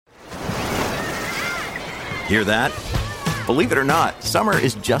Hear that? Believe it or not, summer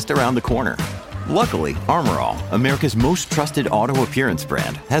is just around the corner. Luckily, Armor All, America's most trusted auto appearance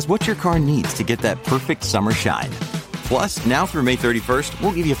brand, has what your car needs to get that perfect summer shine. Plus, now through May 31st,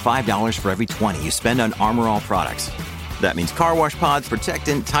 we'll give you $5 for every $20 you spend on Armor All products. That means car wash pods,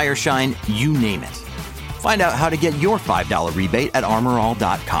 protectant, tire shine, you name it. Find out how to get your $5 rebate at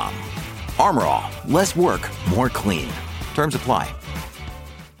armorall.com. Armor All, less work, more clean. Terms apply.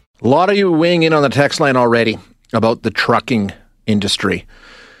 A lot of you weighing in on the text line already about the trucking industry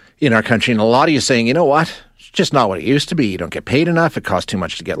in our country. And a lot of you saying, you know what? It's just not what it used to be. You don't get paid enough. It costs too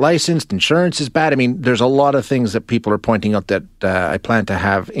much to get licensed. Insurance is bad. I mean, there's a lot of things that people are pointing out that I plan to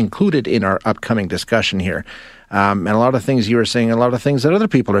have included in our upcoming discussion here. And a lot of things you were saying, a lot of things that other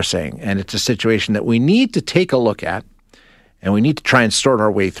people are saying. And it's a situation that we need to take a look at, and we need to try and sort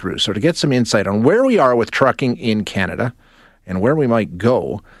our way through. So to get some insight on where we are with trucking in Canada and where we might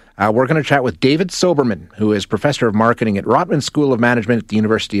go, we're going to chat with David Soberman, who is Professor of Marketing at Rotman School of Management at the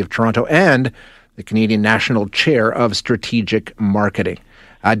University of Toronto and the Canadian National Chair of Strategic Marketing.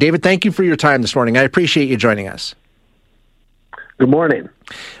 David, thank you for your time this morning. I appreciate you joining us. Good morning.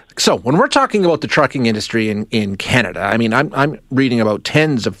 So when we're talking about the trucking industry in Canada, I mean, I'm reading about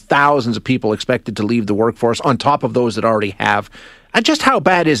tens of thousands of people expected to leave the workforce on top of those that already have. Just how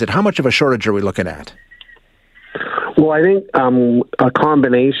bad is it? How much of a shortage are we looking at? Well, I think a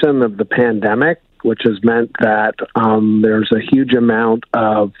combination of the pandemic, which has meant that there's a huge amount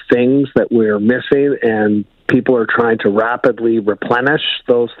of things that we're missing, and people are trying to rapidly replenish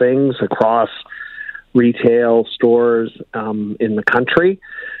those things across retail stores in the country.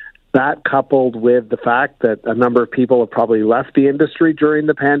 That, coupled with the fact that a number of people have probably left the industry during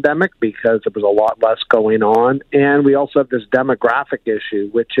the pandemic because there was a lot less going on. And we also have this demographic issue,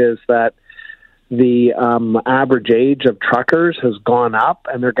 which is that the average age of truckers has gone up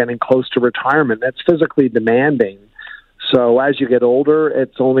and they're getting close to retirement. That's physically demanding. So as you get older,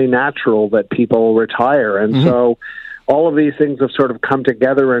 it's only natural that people retire. And so all of these things have sort of come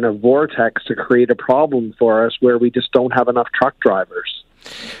together in a vortex to create a problem for us where we just don't have enough truck drivers.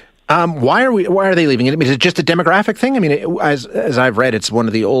 Why are they leaving? I mean, is it just a demographic thing? I mean, as I've read, it's one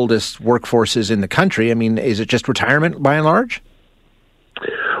of the oldest workforces in the country. I mean, is it just retirement by and large?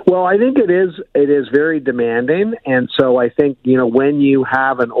 Well, I think it is very demanding. And so I think, when you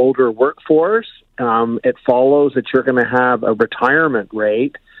have an older workforce, it follows that you're going to have a retirement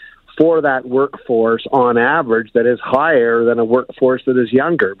rate for that workforce on average that is higher than a workforce that is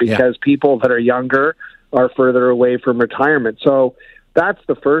younger, because people that are younger are further away from retirement. So that's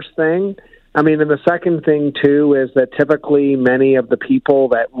the first thing. I mean, and the second thing, too, is that typically many of the people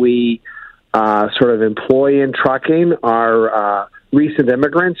that we sort of employ in trucking are recent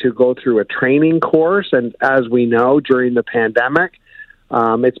immigrants who go through a training course. And as we know, during the pandemic,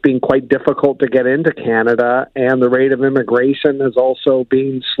 it's been quite difficult to get into Canada, and the rate of immigration has also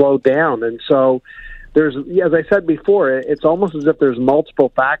been slowed down. And so there's, as I said before, it's almost as if there's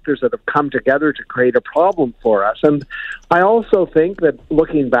multiple factors that have come together to create a problem for us. And I also think that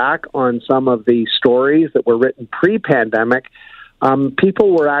looking back on some of the stories that were written pre-pandemic,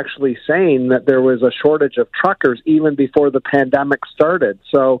 people were actually saying that there was a shortage of truckers even before the pandemic started.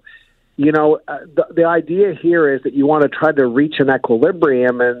 So, the idea here is that you want to try to reach an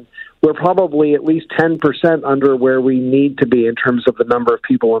equilibrium, and we're probably at least 10% under where we need to be in terms of the number of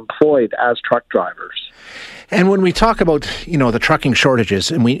people employed as truck drivers. And when we talk about, the trucking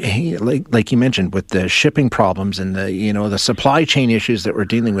shortages, and we, like you mentioned, with the shipping problems and the supply chain issues that we're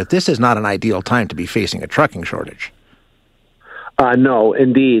dealing with, this is not an ideal time to be facing a trucking shortage. No,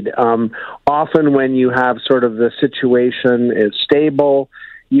 indeed. Often when you have sort of the situation is stable,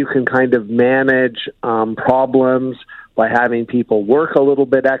 you can kind of manage problems by having people work a little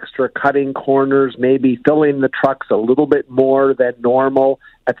bit extra, cutting corners, maybe filling the trucks a little bit more than normal,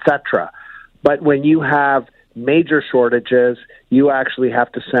 etc. But when you have major shortages, you actually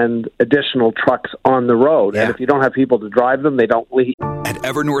have to send additional trucks on the road. Yeah. And if you don't have people to drive them, they don't leave. At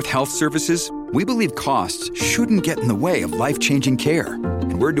Evernorth Health Services, we believe costs shouldn't get in the way of life-changing care.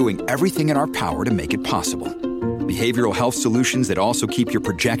 And we're doing everything in our power to make it possible. Behavioral health solutions that also keep your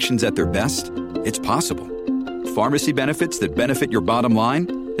projections at their best? It's possible. Pharmacy benefits that benefit your bottom line?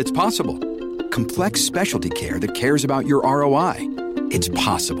 It's possible. Complex specialty care that cares about your ROI? It's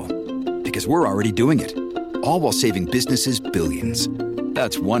possible. Because we're already doing it. All while saving businesses billions.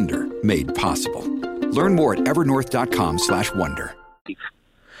 That's Wonder made possible. Learn more at evernorth.com/wonder.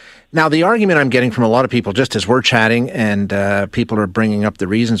 Now, the argument I'm getting from a lot of people, just as we're chatting and people are bringing up the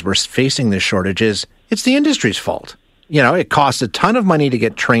reasons we're facing this shortage, is it's the industry's fault. It costs a ton of money to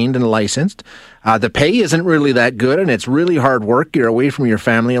get trained and licensed. The pay isn't really that good, and it's really hard work. You're away from your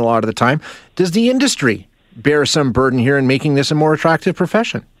family a lot of the time. Does the industry bear some burden here in making this a more attractive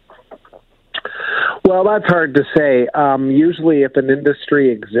profession? Well, that's hard to say. Usually if an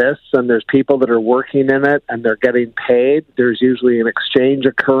industry exists and there's people that are working in it and they're getting paid, there's usually an exchange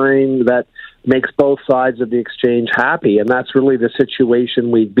occurring that makes both sides of the exchange happy. And that's really the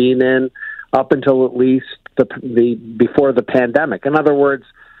situation we've been in up until at least before the pandemic. In other words,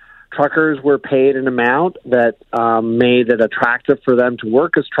 truckers were paid an amount that made it attractive for them to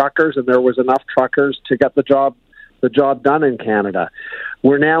work as truckers, and there was enough truckers to get the job done in Canada.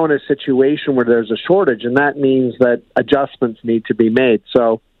 We're now in a situation where there's a shortage, and that means that adjustments need to be made.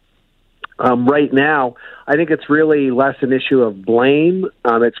 So right now, I think it's really less an issue of blame.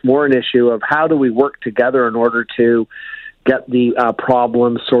 It's more an issue of how do we work together in order to get the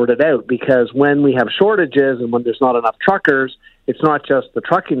problem sorted out. Because when we have shortages and when there's not enough truckers, it's not just the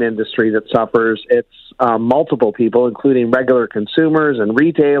trucking industry that suffers, it's multiple people, including regular consumers and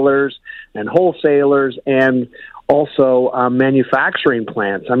retailers and wholesalers and also manufacturing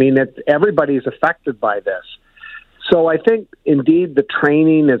plants. I mean, everybody's affected by this. So I think, indeed, the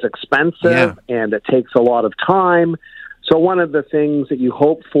training is expensive and it takes a lot of time. So one of the things that you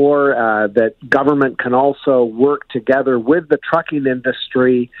hope for, that government can also work together with the trucking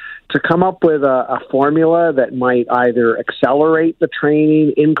industry to come up with a formula that might either accelerate the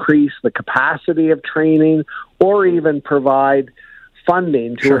training, increase the capacity of training, or even provide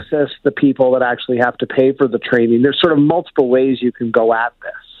funding to assist the people that actually have to pay for the training. There's sort of multiple ways you can go at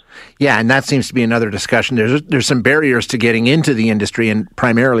this. Yeah, and that seems to be another discussion. There's some barriers to getting into the industry, and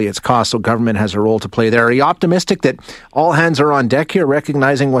primarily it's cost, so government has a role to play there. Are you optimistic that all hands are on deck here,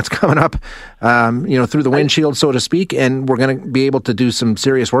 recognizing what's coming up, through the windshield, so to speak, and we're going to be able to do some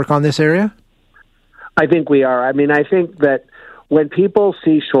serious work on this area? I think we are. I mean, I think that when people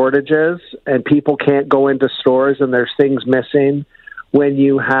see shortages and people can't go into stores and there's things missing, when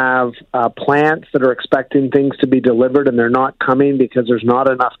you have plants that are expecting things to be delivered and they're not coming because there's not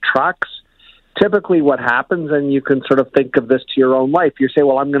enough trucks, typically what happens, and you can sort of think of this to your own life, you say,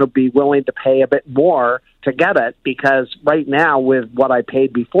 well, I'm going to be willing to pay a bit more to get it because right now with what I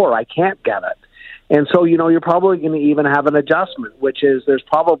paid before, I can't get it. And so, you're probably going to even have an adjustment, which is there's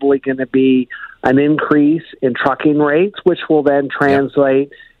probably going to be an increase in trucking rates, which will then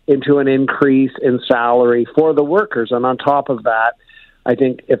translate into an increase in salary for the workers. And on top of that, I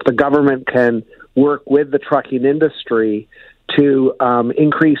think if the government can work with the trucking industry to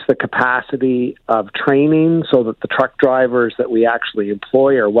increase the capacity of training so that the truck drivers that we actually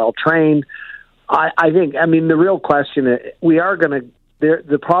employ are well trained, I think, the real question is we are going to,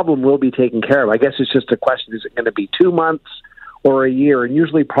 the problem will be taken care of. I guess it's just a question, is it going to be 2 months or a year? And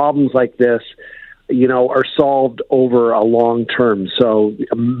usually problems like this, are solved over a long term. So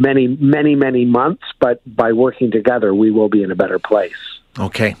many, many, many months, but by working together, we will be in a better place.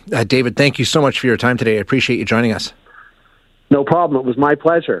 Okay. David, thank you so much for your time today. I appreciate you joining us. No problem. It was my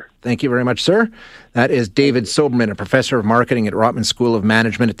pleasure. Thank you very much, sir. That is David Soberman, a professor of marketing at Rotman School of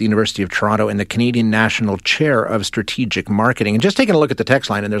Management at the University of Toronto and the Canadian National Chair of Strategic Marketing. And just taking a look at the text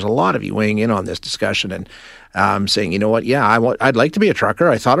line, and there's a lot of you weighing in on this discussion and saying, you know what, I'd like to be a trucker.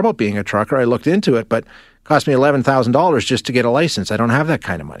 I thought about being a trucker. I looked into it, but it cost me $11,000 just to get a license. I don't have that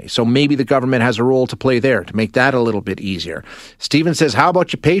kind of money. So maybe the government has a role to play there to make that a little bit easier. Stephen says, how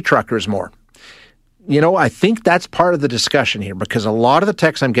about you pay truckers more? I think that's part of the discussion here because a lot of the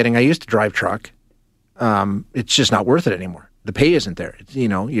texts I'm getting, I used to drive truck. It's just not worth it anymore. The pay isn't there.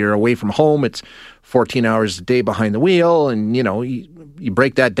 You're away from home. It's 14 hours a day behind the wheel. And, you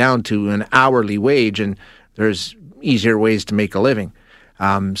break that down to an hourly wage and there's easier ways to make a living.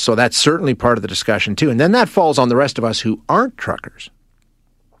 So that's certainly part of the discussion too. And then that falls on the rest of us who aren't truckers.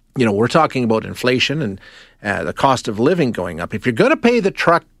 We're talking about inflation and the cost of living going up. If you're going to pay the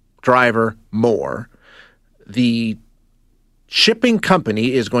truck driver more, the shipping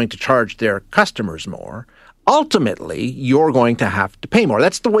company is going to charge their customers more. Ultimately, you're going to have to pay more.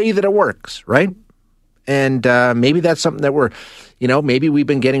 That's the way that it works, right? And maybe that's something that maybe we've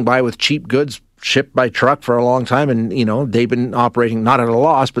been getting by with cheap goods shipped by truck for a long time, and, they've been operating not at a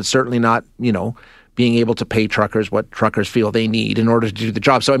loss, but certainly not, being able to pay truckers what truckers feel they need in order to do the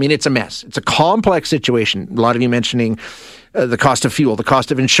job. So, it's a mess. It's a complex situation. A lot of you mentioning the cost of fuel, the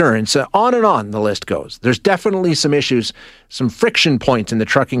cost of insurance, on and on the list goes. There's definitely some issues, some friction points in the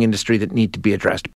trucking industry that need to be addressed.